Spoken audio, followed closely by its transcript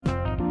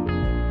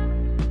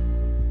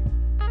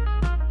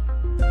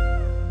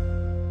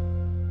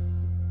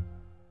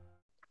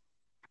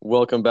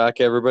Welcome back,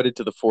 everybody,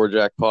 to the Four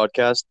Jack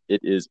podcast.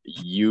 It is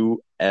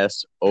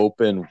U.S.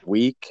 Open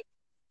week.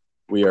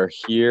 We are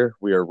here.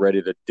 We are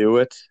ready to do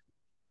it.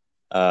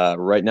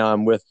 Right now,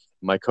 I'm with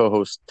my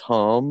co-host,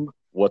 Tom.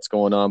 What's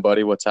going on,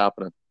 buddy? What's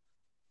happening?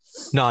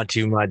 Not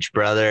too much,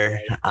 brother.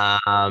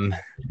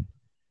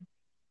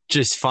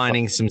 Just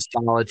finding some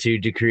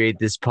solitude to create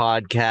this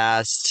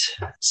podcast.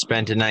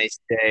 Spent a nice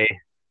day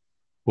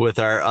with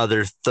our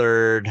other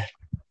third,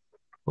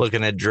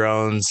 looking at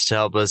drones to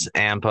help us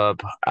amp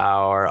up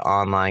our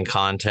online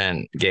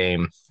content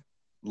game.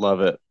 Love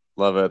it.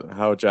 Love it.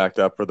 How jacked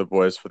up are the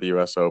boys for the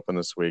U.S. Open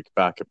this week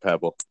back at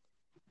Pebble?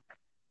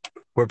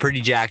 We're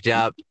pretty jacked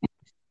up.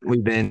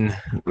 We've been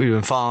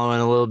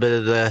following a little bit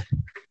of the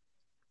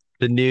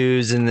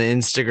news and the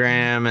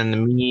Instagram and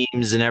the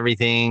memes and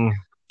everything,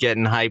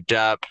 getting hyped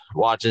up,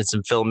 watching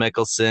some Phil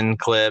Mickelson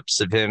clips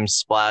of him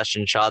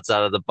splashing shots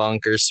out of the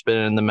bunker,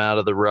 spinning them out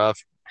of the rough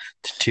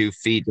to 2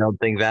 feet. Don't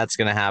think that's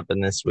going to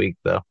happen this week,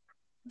 though.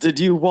 Did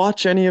you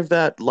watch any of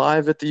that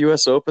live at the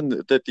U.S. Open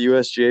that the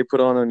USGA put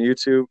on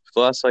YouTube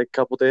the last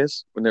couple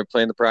days when they're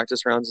playing the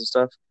practice rounds and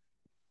stuff?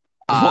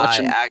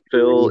 Watching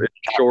Phil in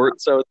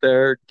shorts out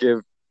there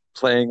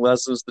playing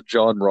lessons to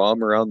Jon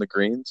Rahm around the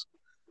greens.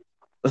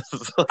 I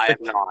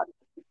have not.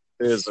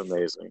 It is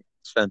amazing.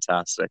 It's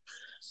fantastic.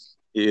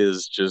 He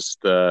is just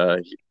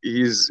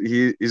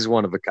he's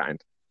one of a kind.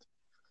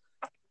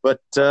 But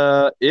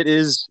it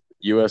is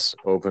U.S.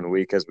 Open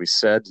week, as we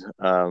said.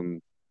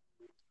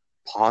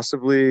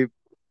 Possibly,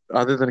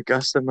 other than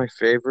Augusta, my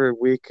favorite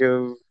week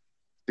of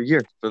the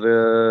year for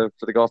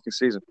the golfing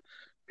season,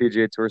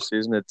 PGA Tour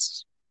season.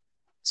 It's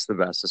the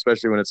best,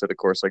 especially when it's at a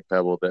course like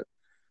Pebble that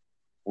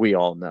we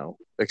all know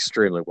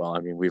extremely well.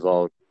 I mean, we've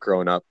all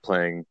grown up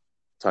playing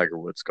Tiger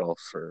Woods golf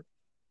for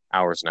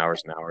hours and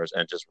hours and hours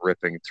and just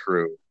ripping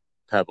through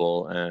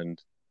Pebble.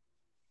 And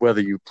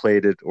whether you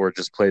played it or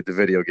just played the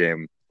video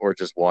game or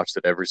just watched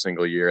it every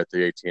single year at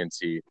the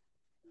AT&T,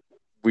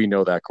 we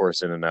know that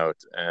course in and out,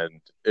 and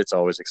it's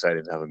always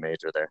exciting to have a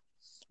major there.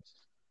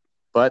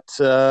 But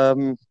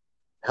hell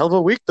of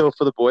a week, though,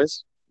 for the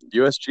boys.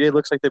 USGA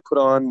looks like they put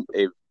on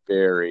a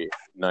very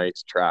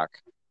nice track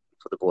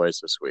for the boys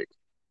this week.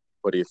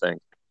 What do you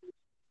think?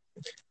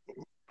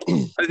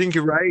 I think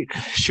you're right.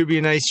 Should be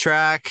a nice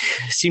track.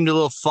 Seemed a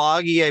little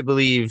foggy, I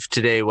believe,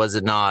 today, was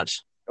it not?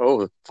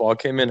 Oh, the fog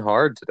came in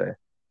hard today.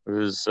 It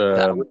was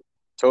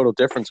total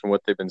difference from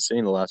what they've been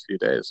seeing the last few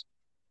days.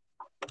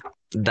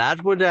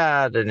 That would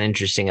add an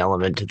interesting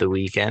element to the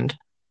weekend.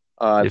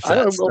 I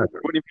wouldn't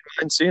even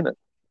mind seeing it.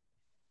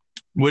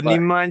 Wouldn't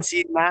even mind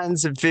seeing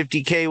Mattins at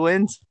 50K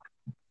wins?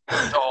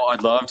 Oh,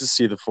 I'd love to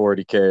see the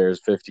 40Kers,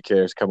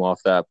 50Kers come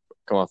off that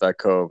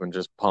cove and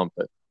just pump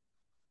it.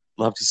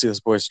 Love to see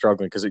those boys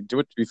struggling because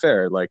to be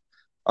fair, like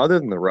other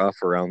than the rough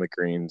around the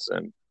greens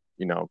and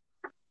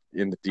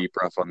in the deep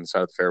rough on the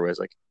side of the fairways,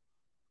 like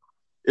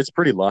it's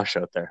pretty lush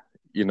out there.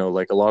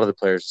 Like a lot of the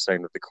players are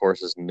saying that the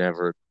course is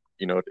never,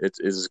 it's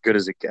as good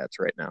as it gets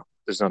right now.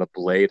 There's not a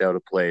blade out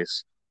of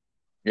place.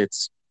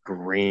 It's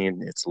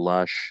green. It's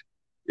lush.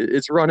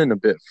 It's running a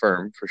bit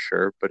firm for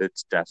sure, but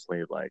it's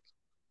definitely like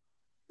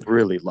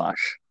really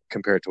lush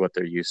compared to what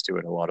they're used to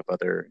in a lot of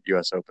other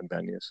U.S. Open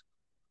venues.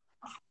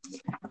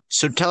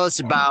 So tell us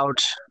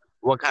about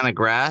what kind of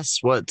grass,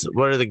 what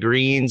are the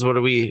greens,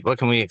 what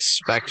can we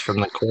expect from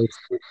the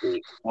course?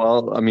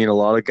 Well, I mean, a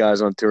lot of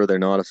guys on tour, they're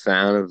not a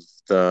fan of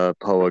the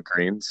POA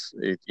greens.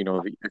 If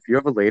you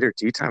have a later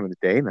tee time of the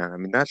day, man, I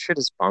mean, that shit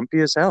is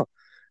bumpy as hell.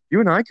 You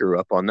and I grew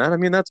up on that. I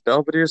mean, that's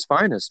Belvedere's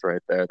finest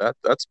right there.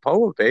 That's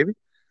POA, baby.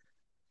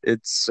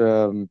 It's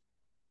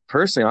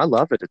personally, I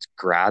love it. It's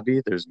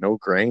grabby. There's no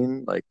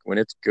grain. Like when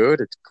it's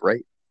good, it's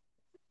great.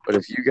 But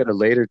if you get a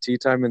later tee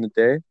time in the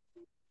day,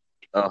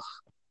 ugh,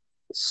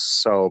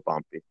 so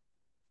bumpy.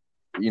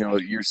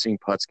 You're seeing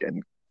putts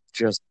getting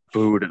just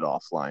booted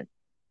offline.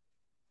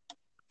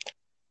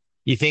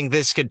 You think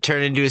this could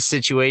turn into a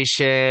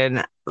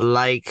situation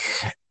like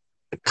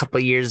a couple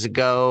of years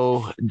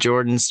ago,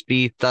 Jordan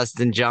Spieth,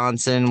 Dustin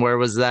Johnson? Where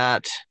was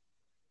that?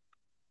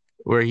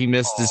 Where he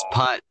missed his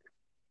putt.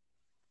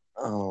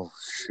 Oh,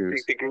 shoot.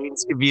 Think the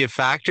greens could be a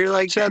factor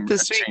like that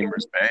this week?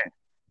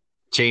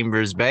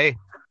 Chambers Bay.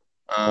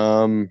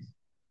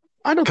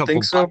 I don't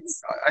think so.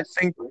 I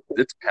think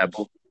it's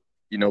Pebble.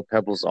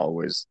 Pebble's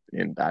always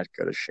in that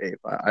good a shape.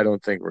 I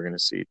don't think we're going to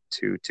see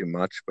too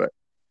much, but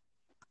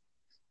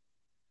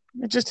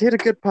just hit a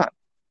good putt.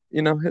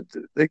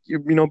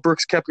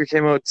 Brooks Koepka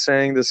came out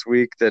saying this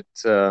week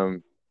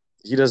that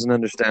he doesn't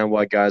understand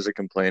why guys are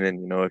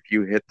complaining. If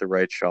you hit the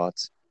right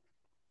shots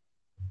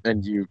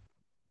and you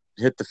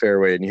hit the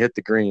fairway and you hit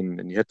the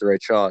green and you hit the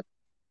right shot,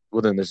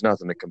 well, then there's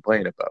nothing to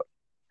complain about.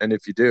 And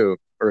if you do,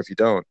 or if you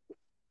don't,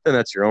 then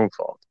that's your own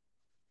fault.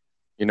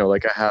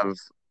 Like I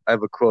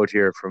have a quote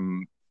here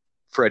from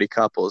Freddie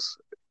Couples.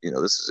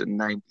 This is in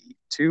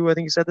 92, I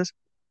think he said this.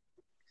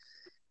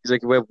 He's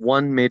like, we have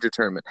one major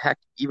tournament. Heck,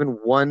 even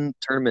one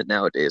tournament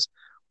nowadays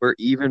where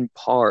even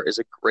par is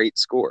a great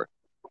score.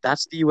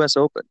 That's the U.S.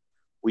 Open.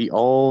 We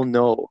all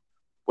know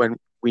when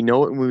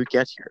we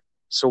get here.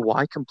 So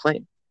why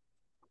complain?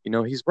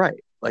 He's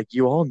right. Like,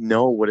 you all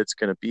know what it's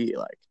going to be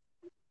like.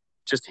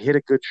 Just hit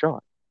a good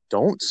shot.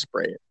 Don't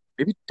spray it.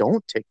 Maybe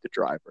don't take the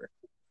driver.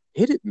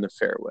 Hit it in the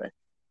fairway.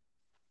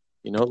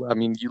 I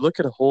mean, you look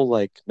at a hole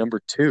like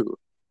number 2,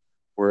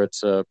 where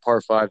it's a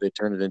par 5, they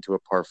turn it into a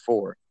par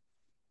 4.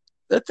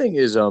 That thing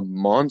is a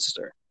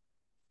monster.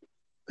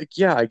 Like,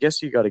 yeah, I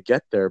guess you got to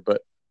get there,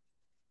 but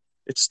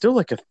it's still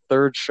like a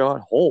third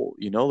shot hole.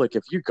 Like,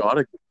 if you got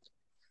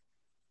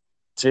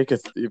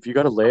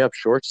to lay up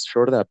short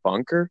of that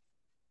bunker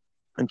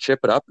and chip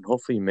it up and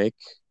hopefully you make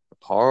a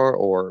par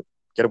or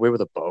get away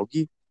with a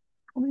bogey,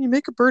 I mean, you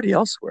make a birdie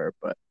elsewhere,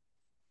 but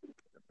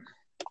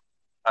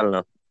I don't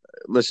know.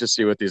 Let's just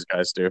see what these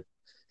guys do.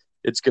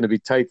 It's going to be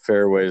tight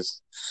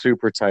fairways,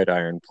 super tight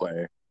iron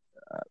play.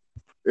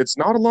 It's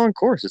not a long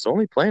course. It's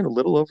only playing a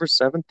little over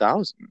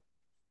 7,000.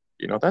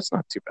 That's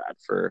not too bad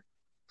for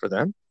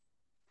them.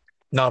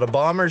 Not a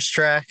bomber's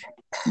track.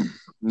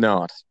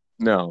 Not.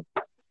 No.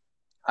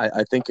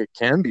 I think it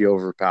can be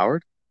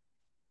overpowered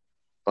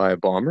by a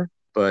bomber,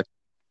 but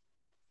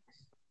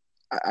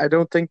I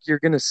don't think you're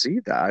going to see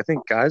that. I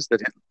think guys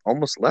that hit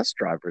almost less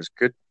drivers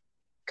could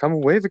come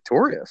away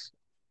victorious.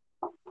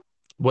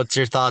 What's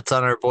your thoughts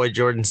on our boy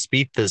Jordan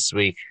Spieth this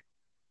week?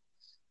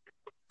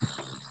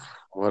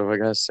 What do I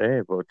got to say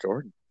about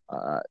Jordan?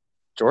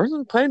 Jordan's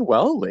been playing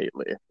well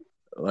lately.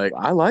 Like,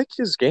 I like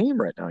his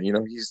game right now.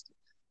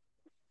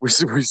 We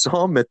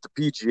saw him at the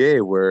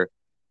PGA where,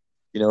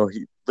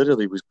 he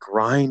literally was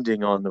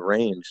grinding on the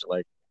range,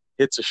 like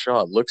hits a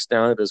shot, looks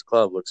down at his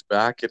club, looks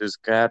back at his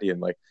caddy,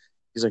 and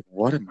he's like,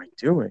 what am I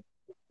doing?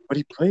 But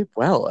he played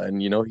well,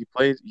 and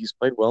he's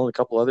played well in a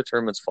couple other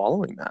tournaments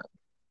following that.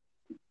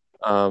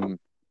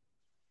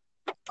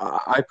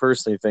 I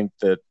personally think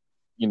that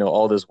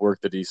all this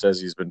work that he says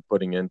he's been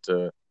putting in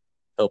to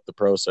help the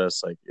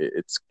process, like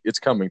it's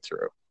coming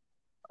through.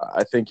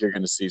 I think you're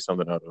going to see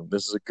something out of him.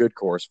 This is a good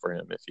course for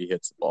him if he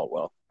hits the ball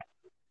well.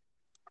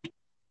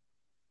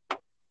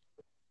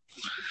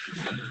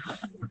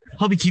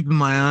 I'll be keeping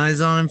my eyes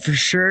on him for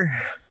sure.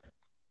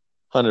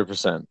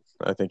 100%.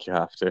 I think you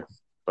have to.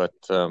 But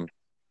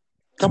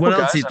what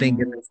else are you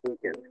thinking?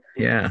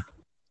 Yeah.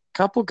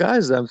 Couple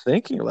guys I'm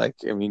thinking, like,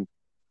 I mean,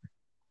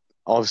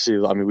 obviously,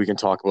 we can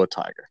talk about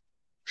Tiger.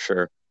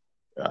 Sure.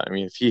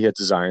 If he hits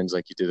his irons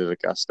like he did at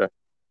Augusta,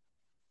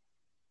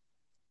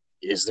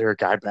 is there a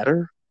guy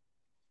better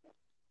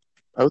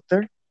out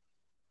there?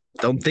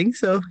 Don't think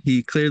so.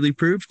 He clearly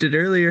proved it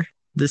earlier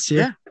this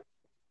year.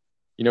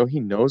 Yeah.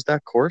 He knows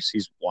that course.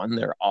 He's won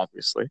there,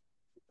 obviously.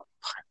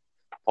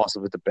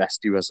 Possibly the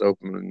best U.S.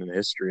 Open in the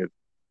history of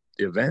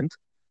the event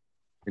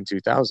in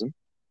 2000.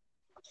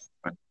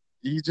 But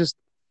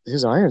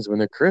his irons, when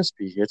they're crisp,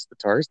 he hits the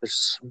targets. They're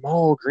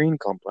small green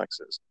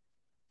complexes.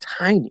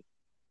 Tiny.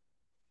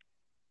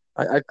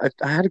 I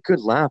had a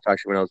good laugh,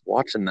 actually, when I was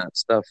watching that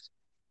stuff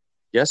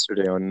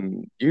yesterday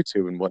on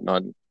YouTube and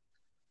whatnot.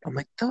 I'm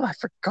like, oh, I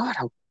forgot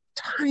how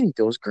tiny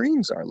those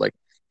greens are. Like,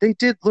 they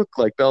did look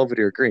like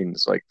Belvedere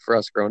greens, like, for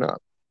us growing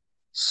up.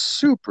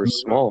 Super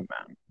small,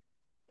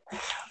 man.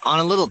 On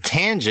a little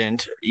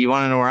tangent, you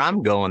want to know where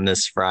I'm going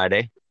this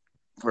Friday?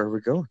 Where are we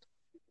going?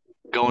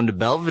 Going to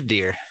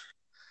Belvedere.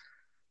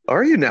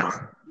 Are you now?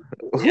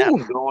 Yeah,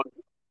 I'm going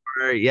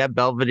for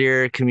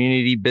Belvedere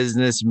Community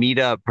Business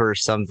Meetup or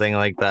something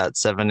like that.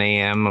 7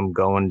 a.m. I'm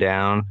going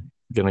down.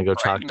 Gonna go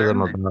talk to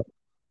them about.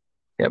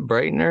 Yeah,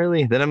 bright and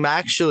early. Then I'm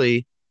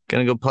actually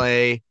gonna go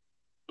play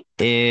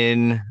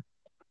in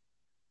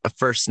a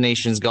First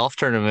Nations golf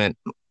tournament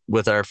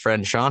with our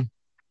friend Sean.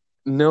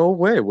 No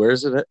way. Where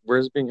is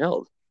it being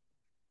held?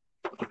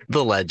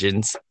 The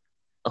Legends.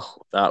 Oh,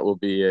 that will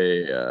be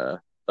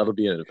that'll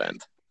be an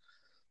event.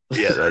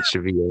 Yeah, that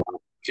should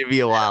be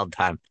a wild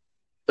time.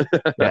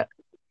 Yeah.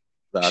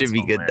 Should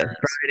be good then.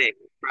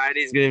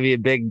 Friday's gonna be a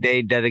big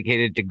day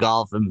dedicated to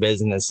golf and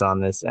business on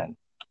this end.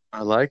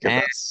 I like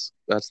it.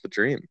 That's the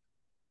dream.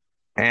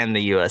 And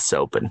the US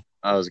Open.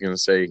 I was gonna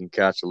say you can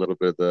catch a little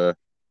bit of the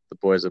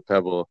boys at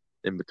Pebble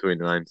in between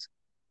lines.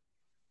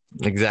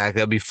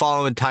 Exactly. I'll be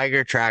following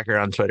Tiger Tracker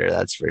on Twitter,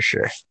 that's for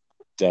sure.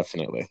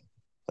 Definitely.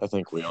 I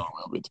think we all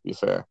will be, to be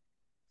fair.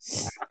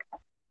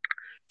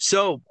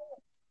 So,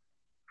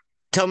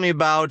 tell me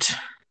about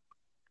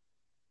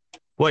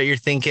what you're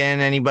thinking.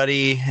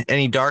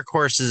 Any dark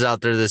horses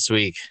out there this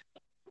week?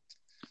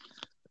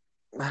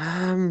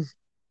 The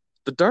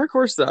dark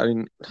horse that,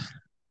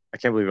 I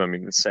can't believe I'm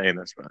even saying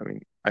this, but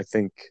I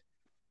think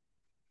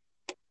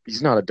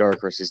he's not a dark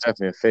horse. He's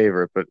definitely a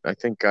favorite, but I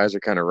think guys are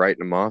kind of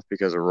writing him off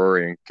because of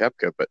Rory and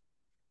Koepka. But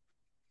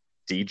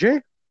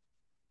DJ?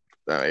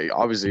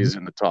 Obviously, he's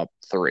in the top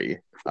 3.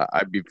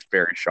 I'd be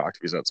very shocked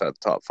if he's outside the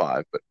top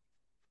 5. But,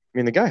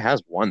 the guy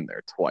has won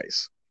there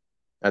twice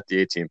at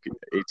the AT&T in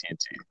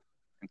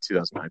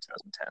 2009,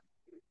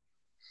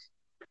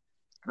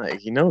 2010.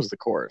 He knows the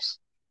course.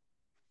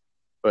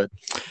 But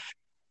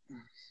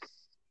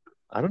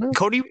I don't know.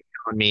 Cody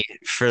on me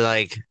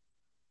for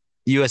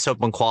U.S.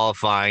 Open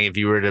qualifying. If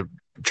you were to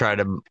try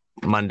to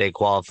Monday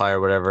qualify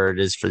or whatever it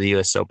is for the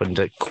U.S. Open,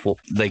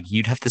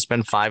 you'd have to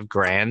spend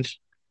 $5,000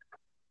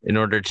 in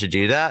order to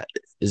do that.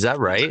 Is that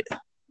right?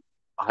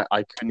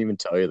 I couldn't even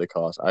tell you the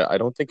cost. I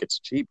don't think it's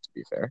cheap, to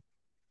be fair.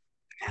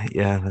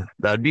 Yeah,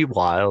 that'd be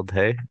wild,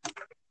 hey?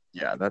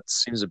 Yeah, that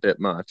seems a bit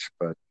much,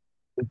 but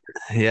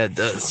Yeah, it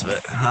does,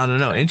 but I don't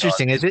know. thank God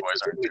Interesting. these Is it?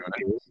 boys aren't doing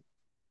it.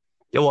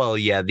 Yeah, well,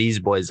 yeah, these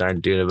boys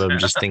aren't doing it, but I'm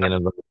just thinking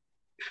of.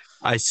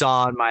 I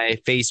saw on my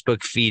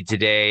Facebook feed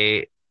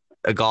today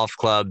a golf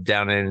club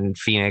down in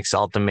Phoenix,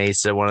 Alta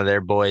Mesa. One of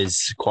their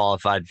boys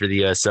qualified for the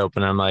U.S.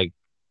 Open. I'm like,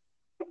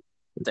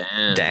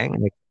 Damn.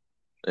 dang, like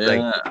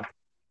Yeah,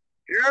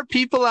 there are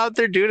people out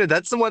there doing it.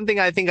 That's the one thing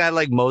I think I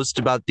like most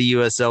about the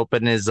U.S.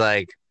 Open is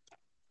like,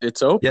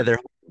 it's open.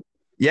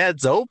 yeah,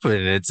 it's open.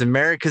 It's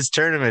America's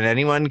tournament.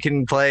 Anyone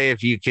can play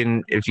if you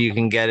can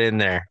get in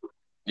there,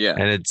 Yeah,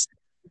 and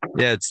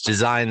it's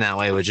designed that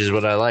way, which is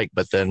what I like.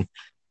 But then,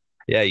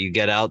 yeah, you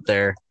get out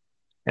there,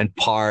 and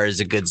par is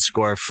a good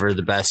score for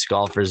the best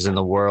golfers in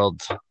the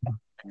world. What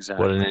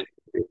exactly. an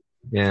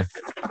yeah,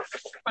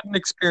 But an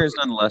experience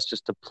nonetheless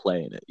just to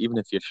play in it. Even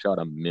if you shot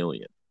a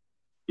million,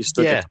 you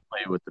still get yeah, to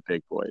play with the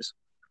big boys.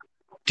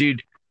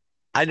 dude.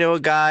 I know a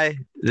guy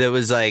that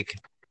was like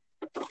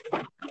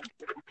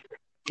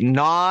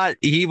not.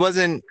 He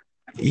wasn't.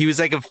 He was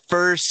like a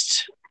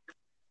first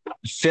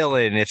fill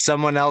in. If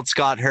someone else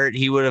got hurt,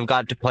 he would have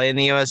got to play in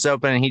the US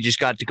Open, and he just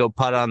got to go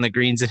putt on the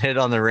greens and hit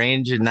on the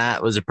range, and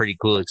that was a pretty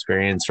cool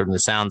experience from the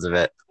sounds of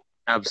it.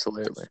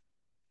 Absolutely.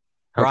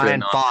 How could it Brian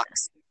not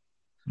Fox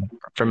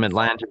from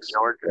Atlanta, be?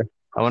 Georgia.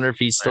 I wonder if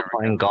he's still There we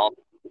playing golf.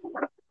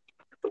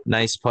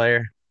 Nice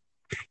player.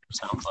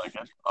 Sounds like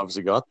it.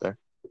 Obviously got there.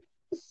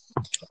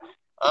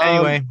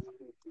 Anyway,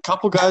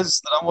 Couple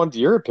guys that I want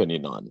your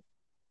opinion on.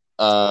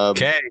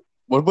 okay.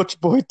 What about your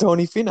boy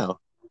Tony Finau?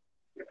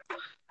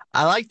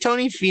 I like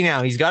Tony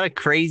Finau. He's got a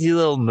crazy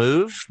little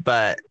move,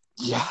 but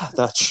Yeah,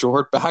 that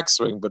short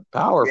backswing, but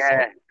powerful.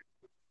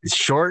 it's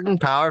short and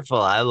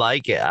powerful. I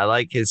like it. I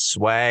like his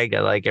swag.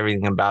 I like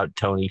everything about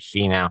Tony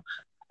Finau.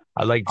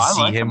 I'd like to I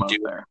see like him him out do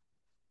it. there.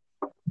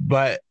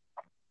 But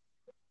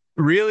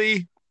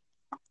really,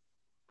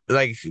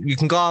 like you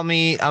can call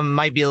me, I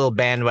might be a little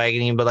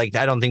bandwagoning, but like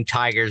I don't think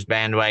Tiger's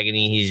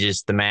bandwagoning. He's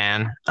just the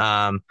man.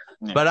 Yeah.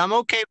 But I'm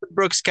okay with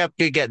Brooks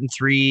Koepka getting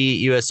 3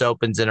 U.S.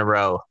 Opens in a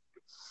row.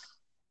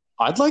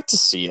 I'd like to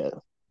see it,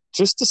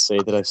 just to say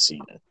that I've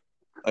seen it.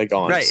 Like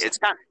honestly,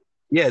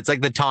 Right? It's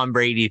like the Tom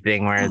Brady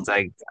thing where it's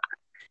like,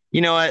 you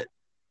know what?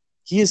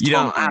 he is You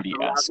Tom don't have Brady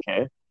to love esque.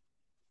 Eh?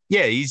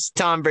 Yeah, he's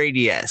Tom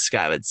Brady-esque,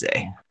 I would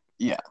say.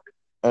 Yeah,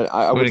 and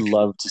I would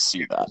love to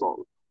see that.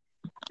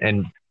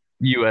 And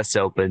U.S.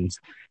 Opens,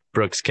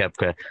 Brooks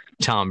Koepka,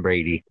 Tom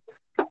Brady.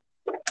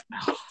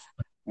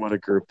 What a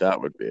group that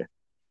would be.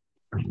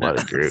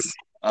 What a group!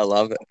 I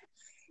love it.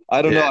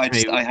 I don't know.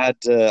 maybe- I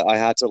had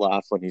to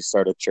laugh when he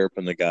started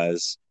chirping the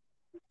guys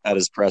at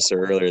his presser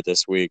earlier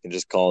this week and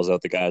just calls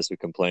out the guys who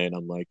complain.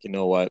 I'm like, you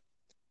know what?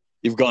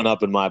 You've gone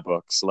up in my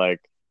books. Like,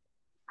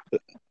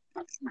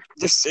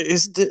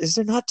 is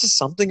there not just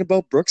something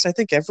about Brooks? I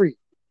think every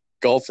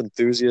golf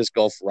enthusiast,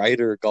 golf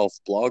writer, golf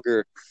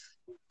blogger,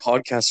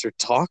 podcaster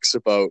talks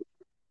about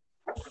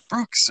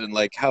Brooks and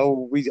like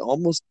how we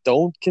almost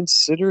don't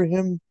consider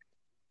him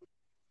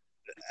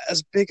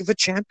as big of a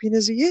champion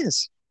as he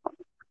is.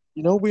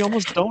 You know, we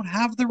almost don't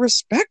have the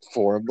respect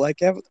for him like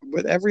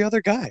with every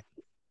other guy.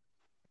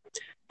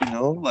 You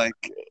know, like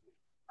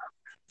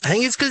I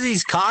think it's because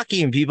he's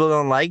cocky and people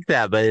don't like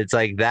that, but it's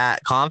like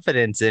that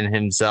confidence in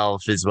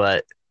himself is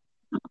what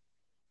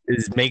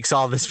makes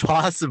all this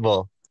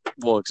possible.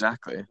 well,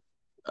 exactly.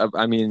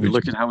 I mean,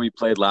 look at how he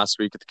played last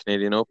week at the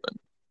Canadian Open.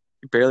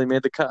 He barely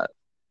made the cut.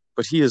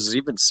 But he has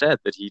even said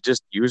that he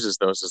just uses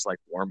those as like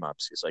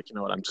warm-ups. He's like, you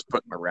know what, I'm just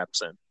putting my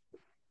reps in.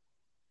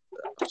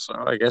 So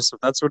I guess if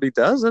that's what he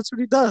does, that's what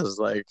he does.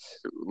 Like,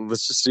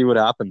 let's just see what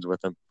happens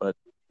with him. But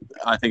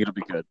I think it'll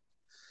be good.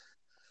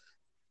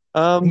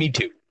 Me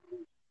too.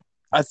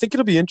 I think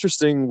it'll be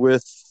interesting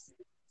with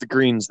the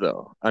greens,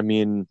 though. I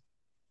mean,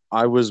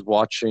 I was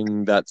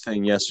watching that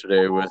thing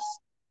yesterday with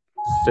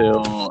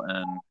Phil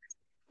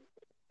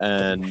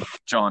and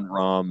John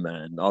Rahm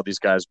and all these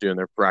guys doing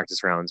their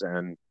practice rounds,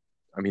 and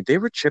I mean, they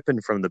were chipping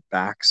from the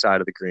back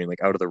side of the green,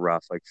 like out of the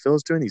rough. Like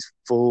Phil's doing these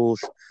full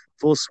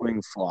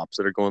swing flops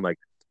that are going like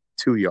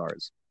 2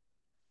 yards,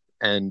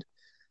 and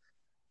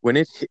when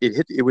it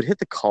would hit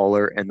the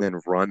collar and then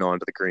run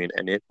onto the green,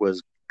 and it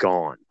was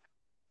gone.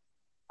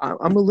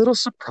 I'm a little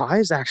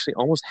surprised, actually,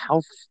 almost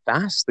how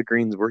fast the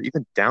greens were,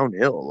 even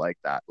downhill like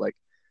that. Like,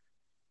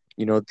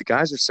 you know, the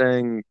guys are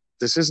saying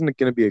this isn't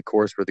going to be a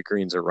course where the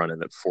greens are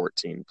running at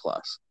 14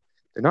 plus.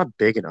 They're not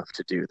big enough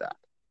to do that.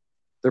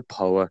 They're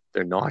POA.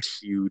 They're not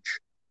huge,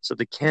 so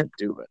they can't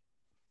do it.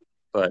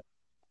 But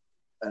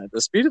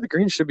the speed of the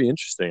green should be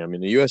interesting. I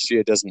mean, the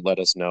USGA doesn't let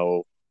us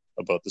know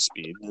about the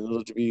speed, and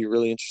it'll be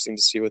really interesting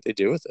to see what they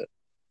do with it.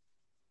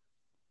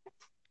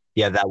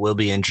 Yeah, that will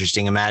be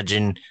interesting.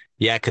 Imagine,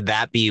 could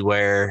that be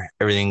where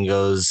everything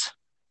goes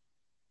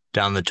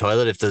down the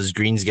toilet? If those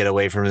greens get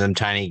away from them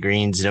tiny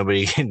greens,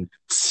 nobody can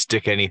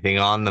stick anything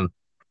on them.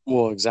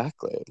 Well,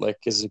 exactly. Like,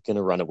 is it going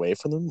to run away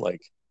from them?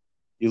 Like,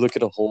 you look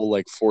at a hole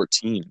like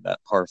 14, that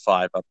par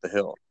 5 up the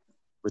hill.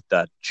 with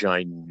that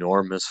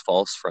ginormous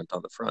false front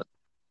on the front.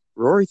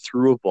 Rory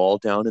threw a ball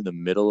down in the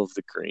middle of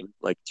the green,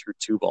 like threw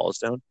two balls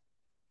down.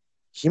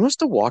 He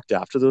must have walked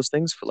after those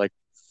things for like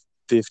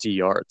 50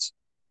 yards.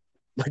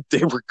 Like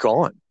they were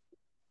gone.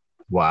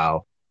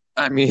 Wow.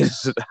 I mean,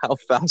 how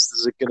fast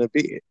is it going to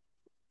be?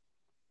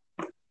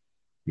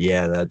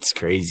 Yeah, that's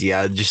crazy.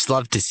 I'd just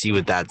love to see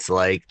what that's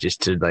like,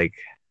 just to like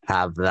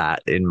have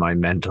that in my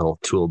mental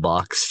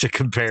toolbox to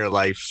compare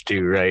life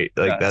to, right?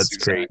 Like that's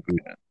exactly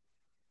crazy. it.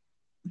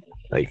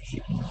 Like,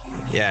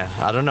 yeah,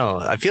 I don't know.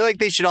 I feel like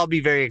they should all be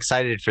very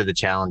excited for the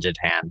challenge at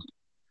hand.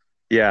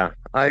 Yeah,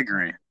 I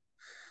agree.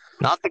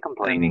 Not the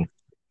complaining.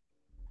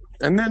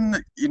 And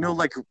then,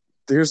 like,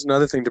 there's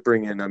another thing to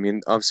bring in. I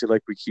mean, obviously,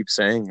 like we keep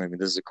saying, I mean,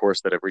 this is a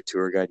course that every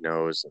tour guide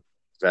knows.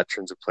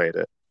 Veterans have played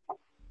it.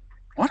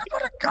 What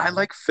about a guy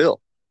like Phil?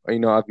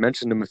 I've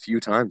mentioned him a few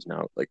times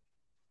now. Like,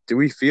 do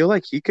we feel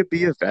like he could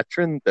be a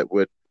veteran that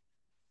would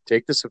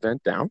take this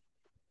event down?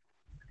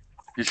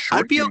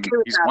 I'd be okay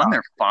with he's that. won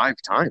there 5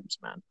 times,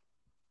 man.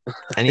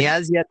 And he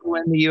has yet to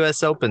win the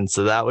U.S. Open,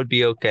 so that would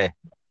be okay.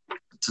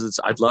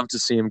 I'd love to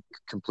see him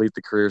complete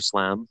the career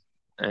slam,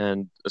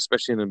 and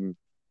especially in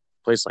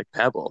a place like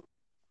Pebble.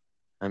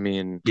 I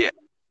mean, yeah,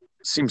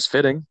 seems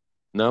fitting.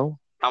 No?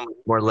 How much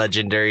more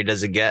legendary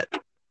does it get?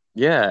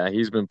 Yeah,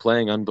 he's been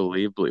playing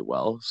unbelievably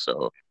well,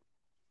 so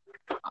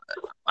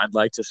I'd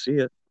like to see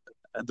it.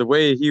 The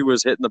way he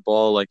was hitting the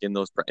ball, like in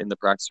the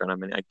practice round, I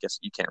mean, I guess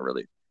you can't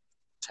really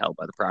tell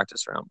by the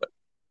practice round, but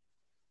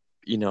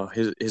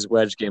his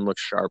wedge game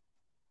looks sharp.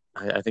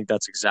 I think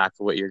that's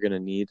exactly what you're going to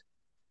need.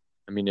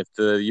 I mean, if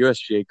the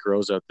USGA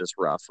grows out this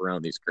rough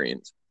around these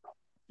greens,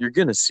 you're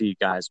going to see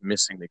guys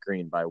missing the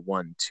green by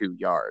 1-2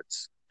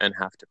 yards and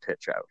have to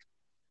pitch out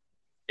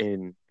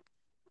in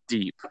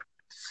deep,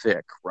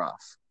 thick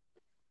rough.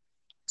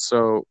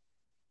 So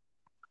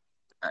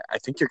I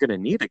think you're going to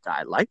need a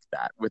guy like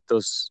that with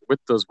those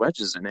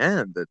wedges in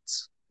hand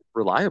that's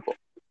reliable.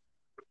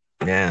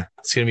 Yeah,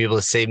 it's going to be able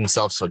to save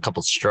himself a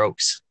couple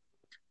strokes.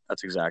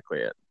 That's exactly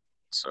it.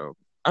 So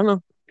I don't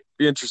know.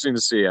 Be interesting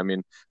to see. I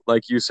mean,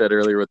 like you said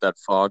earlier, with that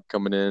fog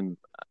coming in,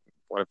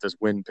 what if this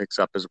wind picks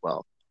up as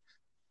well?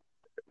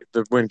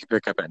 The wind can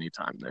pick up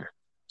anytime there.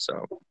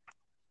 So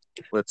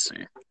let's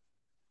see.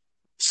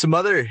 Some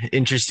other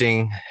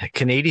interesting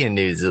Canadian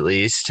news, at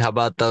least. How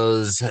about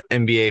those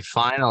NBA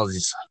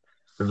finals?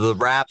 The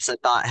Raps, I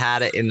thought,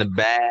 had it in the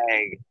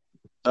bag.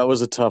 That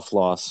was a tough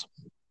loss.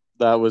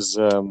 That was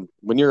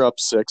when you're up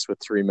 6 with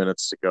 3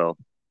 minutes to go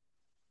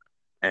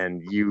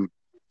and you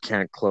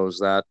can't close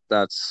that.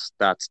 That's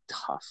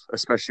tough,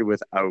 especially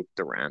without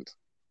Durant.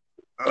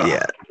 Ugh.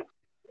 Yeah.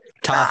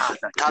 Tough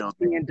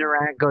seeing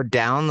Durant go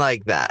down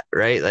like that,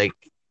 right? Like,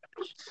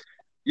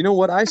 you know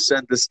what? I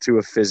said this to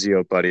a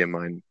physio buddy of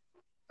mine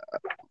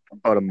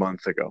about a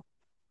month ago.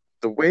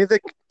 The way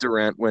that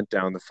Durant went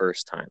down the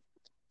first time,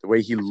 the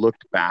way he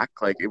looked back,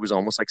 like it was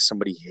almost like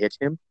somebody hit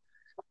him.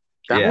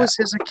 That was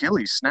his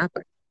Achilles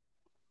snapping.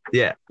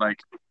 Yeah.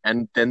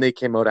 And then they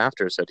came out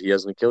after and said he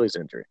has an Achilles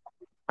injury.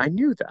 I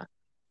knew that.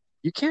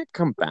 You can't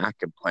come back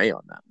and play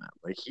on that, man.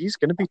 Like, he's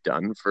going to be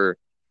done for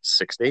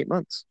 6 to 8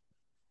 months.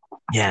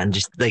 Yeah, and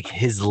just like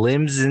his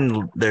limbs,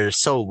 and they're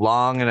so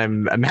long, and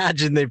I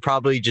imagine they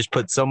probably just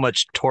put so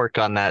much torque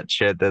on that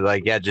shit that,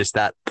 like, yeah, just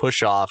that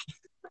push off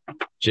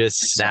just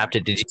snapped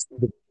it. Did you see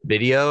the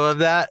video of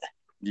that?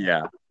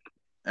 Yeah.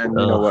 And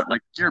you know what?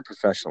 Like, you're a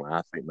professional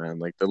athlete, man.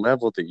 Like, the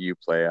level that you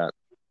play at,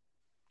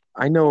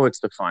 I know it's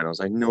the finals.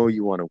 I know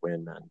you want to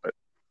win, man, but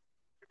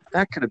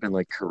that could have been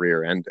like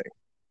career ending.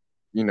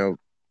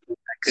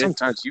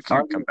 Sometimes you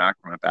can't come back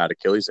from a bad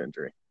Achilles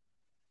injury.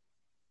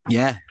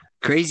 Yeah,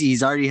 crazy.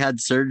 He's already had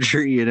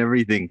surgery and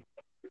everything.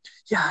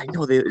 Yeah, I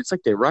know. It's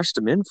like they rushed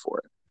him in for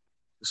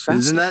it.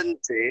 Isn't that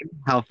insane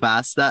how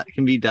fast that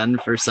can be done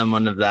for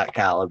someone of that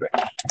caliber?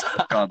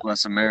 God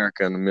bless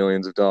America and the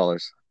millions of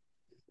dollars.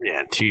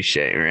 Yeah, touche,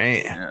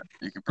 right? Yeah,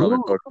 you could probably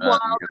book that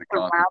and get a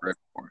coffee right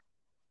for it.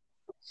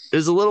 It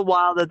was a little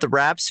wild that the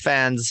Raps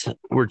fans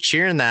were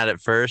cheering that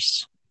at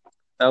first.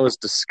 That was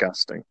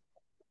disgusting.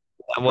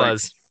 That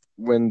was.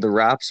 When the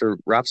Raps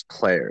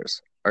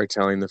players are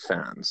telling the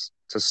fans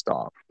to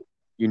stop,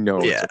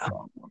 it's a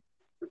problem.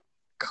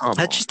 Come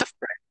That's on. just a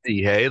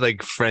frenzy, hey?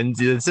 Like,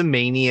 frenzy. It's a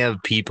mania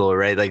of people,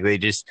 right? Like, they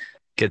just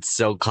get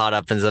so caught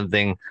up in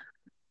something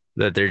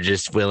that they're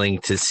just willing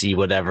to see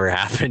whatever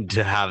happened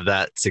to have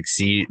that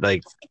succeed,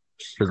 like,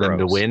 for them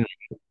to win.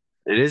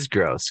 It is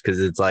gross because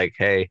it's like,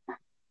 hey,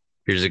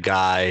 here's a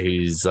guy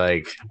who's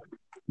like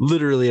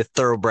literally a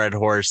thoroughbred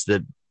horse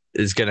that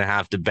is going to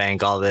have to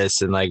bank all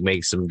this and like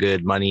make some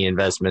good money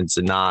investments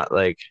and not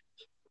like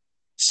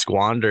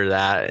squander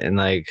that. And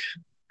like,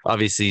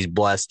 obviously he's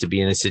blessed to be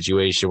in a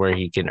situation where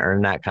he can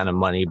earn that kind of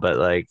money, but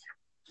like,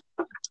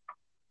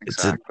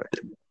 exactly.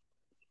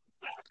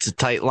 It's a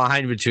tight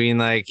line between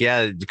like,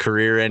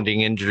 career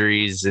ending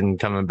injuries and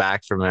coming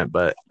back from it.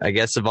 But I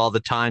guess of all the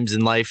times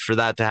in life for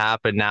that to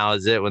happen, now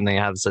is it when they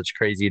have such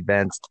crazy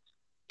advanced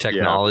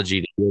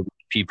technology to build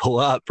people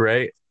up,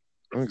 right?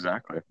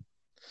 Exactly.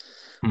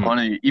 On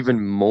an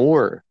even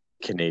more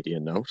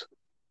Canadian note,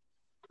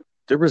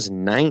 There was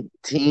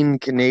 19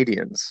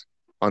 Canadians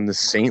on the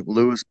St.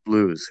 Louis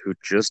Blues who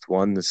just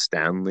won the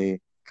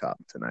Stanley Cup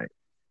tonight.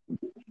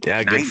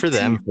 Yeah, good for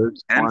them. 19.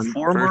 And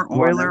former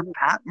Oiler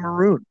Pat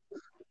Maroon.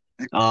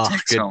 Oh,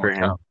 good for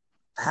him.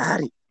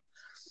 Patty.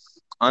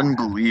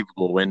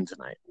 Unbelievable win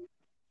tonight.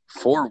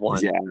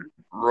 4-1. Yeah.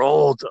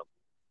 Rolled them.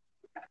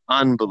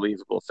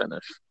 Unbelievable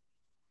finish.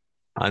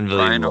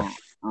 Unbelievable.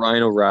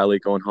 Ryan O'Reilly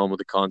going home with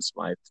the Conn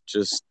Smythe.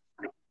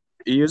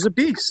 He was a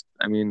beast.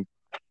 I mean,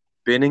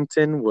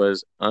 Binnington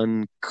was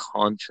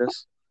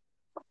unconscious.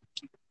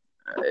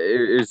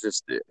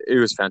 It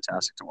was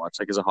fantastic to watch.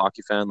 Like, as a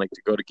hockey fan, like,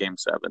 to go to Game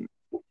 7,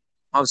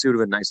 obviously it would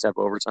have been nice to have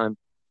overtime,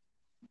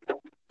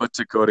 but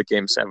to go to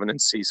Game 7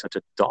 and see such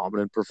a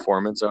dominant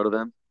performance out of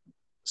them,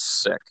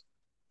 sick.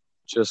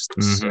 Just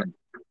sick.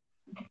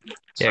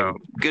 Yeah,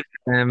 good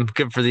for them.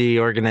 Good for the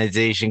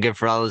organization. Good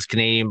for all those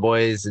Canadian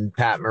boys and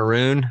Pat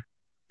Maroon.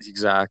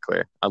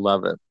 Exactly. I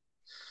love it.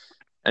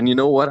 And you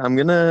know what? I'm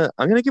gonna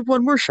give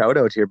one more shout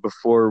out here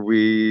before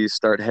we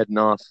start heading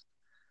off.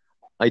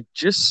 I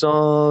just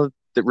saw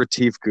that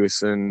Retief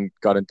Goosen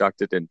got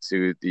inducted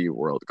into the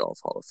World Golf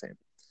Hall of Fame.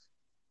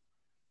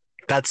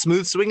 That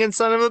smooth swinging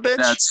son of a bitch?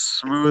 That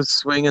smooth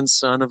swinging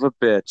son of a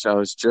bitch. I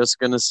was just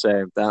gonna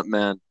say that,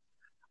 man.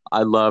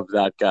 I love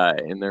that guy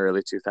in the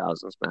early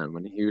 2000s, man,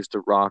 when he used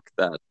to rock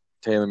that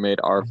TaylorMade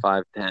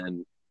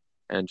R510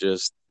 and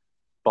just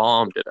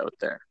bombed it out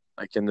there,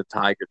 like in the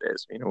Tiger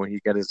days, when he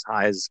got as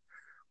high as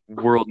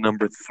world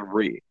number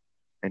 3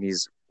 and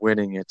he's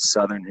winning at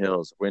Southern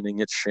Hills,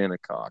 winning at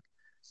Shinnecock,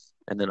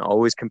 and then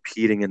always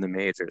competing in the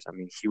majors. I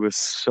mean, he was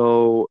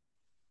so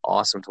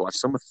awesome to watch,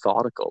 so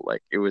methodical.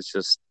 Like, it was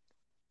just,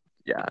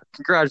 yeah,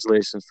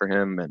 congratulations for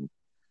him. And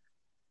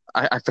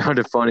I found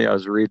it funny. I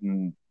was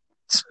reading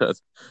a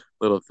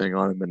little thing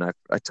on him, and I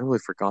totally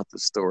forgot the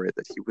story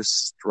that he was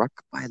struck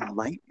by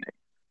lightning,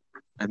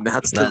 and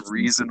that's the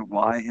reason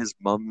why his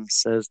mom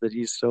says that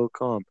he's so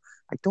calm.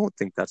 I don't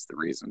think that's the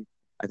reason.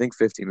 I think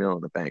 50 mil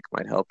in the bank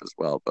might help as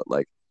well, but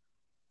like,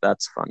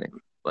 that's funny.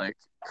 Like,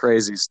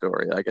 crazy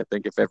story. Like, I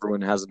think if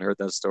everyone hasn't heard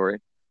that story,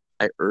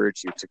 I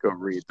urge you to go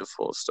read the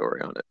full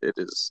story on it. It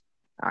is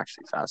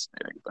actually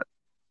fascinating. But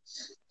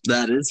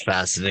that is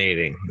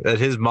fascinating. That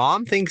his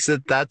mom thinks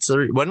that's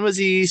when was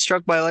he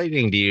struck by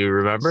lightning? Do you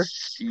remember?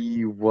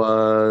 He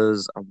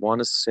was, I want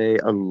to say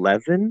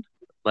 11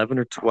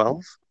 or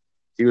 12.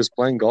 He was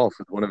playing golf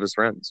with one of his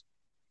friends,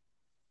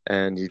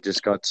 and he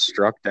just got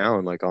struck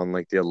down like on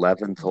like the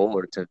 11th hole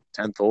or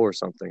 10th hole or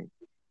something.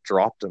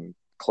 Dropped him.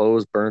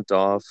 Clothes burnt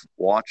off.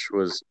 Watch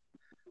was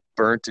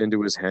burnt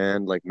into his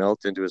hand, like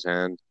melt into his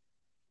hand.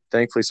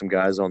 Thankfully, some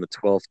guys on the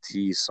 12th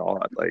tee saw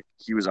it. Like,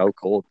 he was out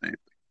cold. They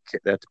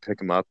had to pick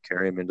him up,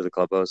 carry him into the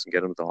clubhouse, and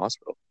get him to the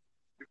hospital.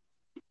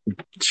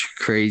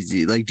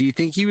 Crazy. Like, do you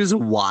think he was a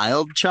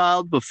wild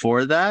child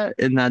before that?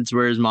 And that's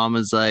where his mom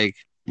was like,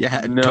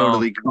 yeah, No.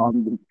 totally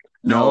calm.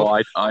 No,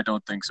 I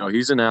don't think so.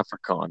 He's an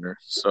Afrikaner.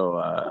 So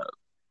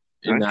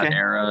in that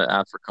era,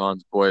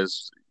 Afrikaans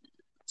boys,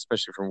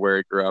 especially from where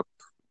he grew up,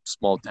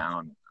 small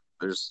town,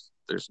 there's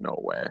no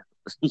way.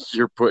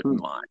 You're put in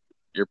line.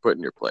 You're put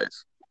in your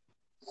place.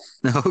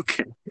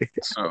 Okay.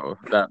 So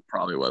that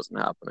probably wasn't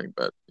happening,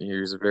 but he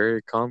was a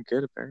very calm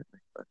kid, apparently.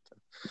 But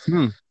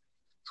So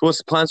what's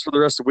the plans for the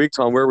rest of the week,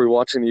 Tom? Where are we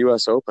watching the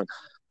U.S. Open?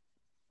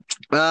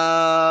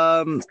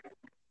 Probably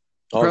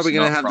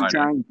gonna have to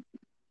try.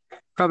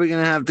 Probably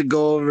gonna have to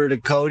go over to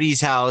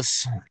Cody's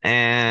house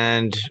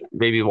and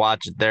maybe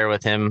watch it there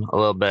with him a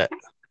little bit.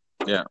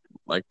 Yeah,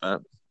 like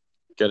that.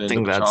 Get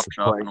into the chop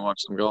shop and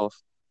watch some golf.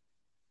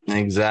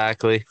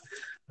 Exactly.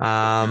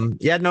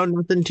 Yeah, no,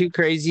 nothing too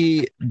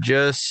crazy.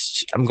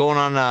 Just I'm going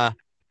on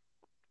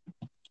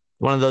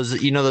one of those,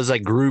 those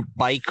like group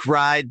bike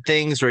ride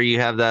things where you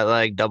have that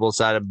like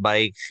double-sided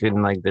bike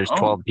and like there's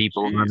 12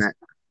 people on it.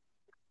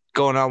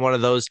 Going on one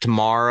of those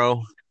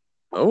tomorrow.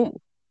 Oh,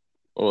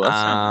 that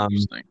sounds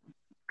interesting.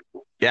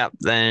 Yeah,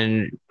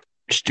 then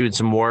just doing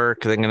some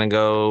work. Then gonna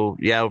go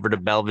over to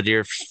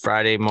Belvedere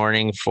Friday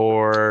morning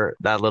for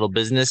that little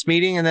business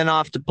meeting, and then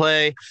off to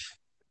play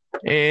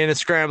in a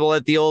scramble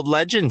at the Old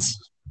Legends.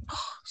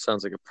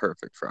 Sounds like a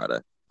perfect Friday.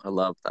 I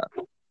love that.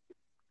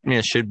 Yeah,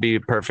 it should be a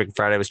perfect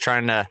Friday. I was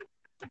trying to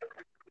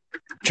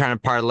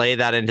parlay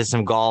that into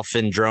some golf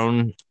and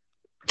drone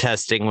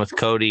testing with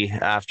Cody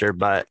after,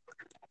 but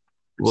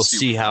we'll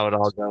see how it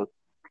all goes.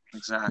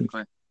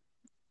 Exactly.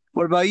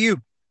 What about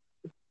you?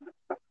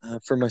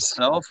 For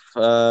myself,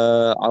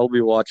 I'll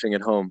be watching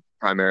at home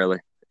primarily.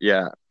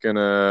 Yeah,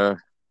 gonna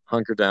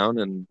hunker down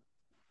and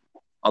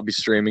I'll be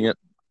streaming it.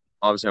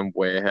 Obviously, I'm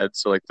way ahead,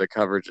 so like the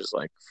coverage is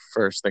like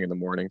first thing in the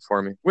morning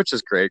for me, which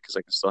is great because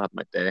I can still have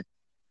my day.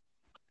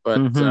 But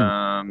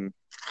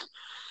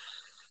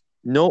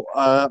no,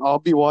 I'll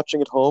be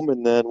watching at home,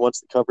 and then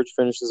once the coverage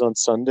finishes on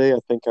Sunday, I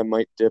think I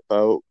might dip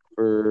out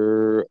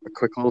for a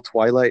quick little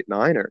Twilight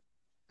Niner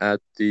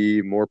at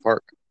the Moore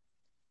Park.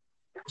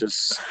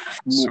 Just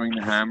swing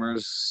the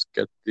hammers,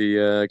 get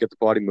the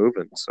body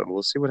moving. So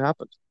we'll see what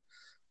happens.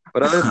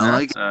 But other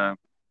than that,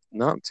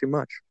 not too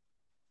much.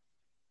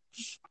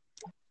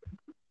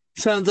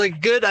 Sounds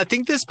like good. I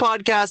think this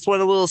podcast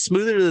went a little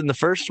smoother than the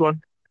first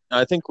one.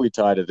 I think we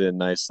tied it in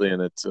nicely,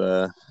 and it's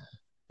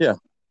yeah.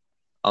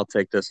 I'll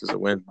take this as a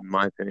win, in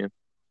my opinion.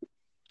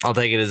 I'll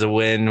take it as a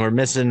win. We're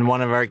missing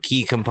one of our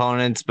key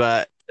components,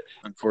 but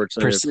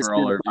unfortunately for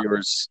all our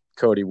viewers,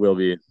 Cody will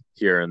be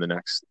here in the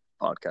next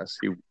podcast.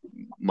 He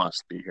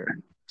must be here.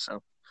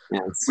 So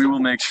we will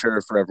make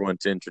sure for everyone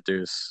to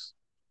introduce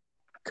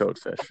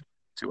Codefish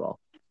to all.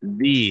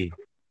 The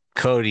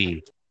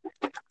Cody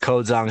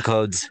Codes on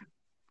Codes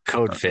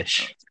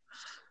Codefish.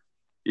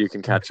 You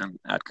can catch him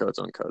at Codes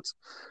on Codes.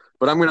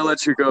 But I'm going to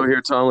let you go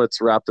here, Tom.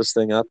 Let's wrap this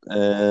thing up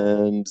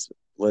and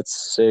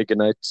let's say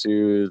goodnight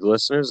to the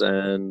listeners.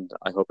 And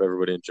I hope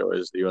everybody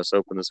enjoys the U.S.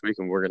 Open this week.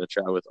 And we're going to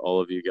chat with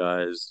all of you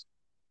guys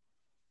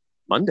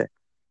Monday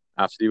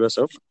after the U.S.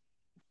 Open.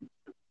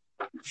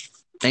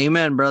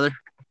 Amen, brother.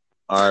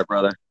 All right,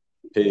 brother.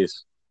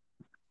 Peace.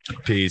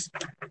 Peace.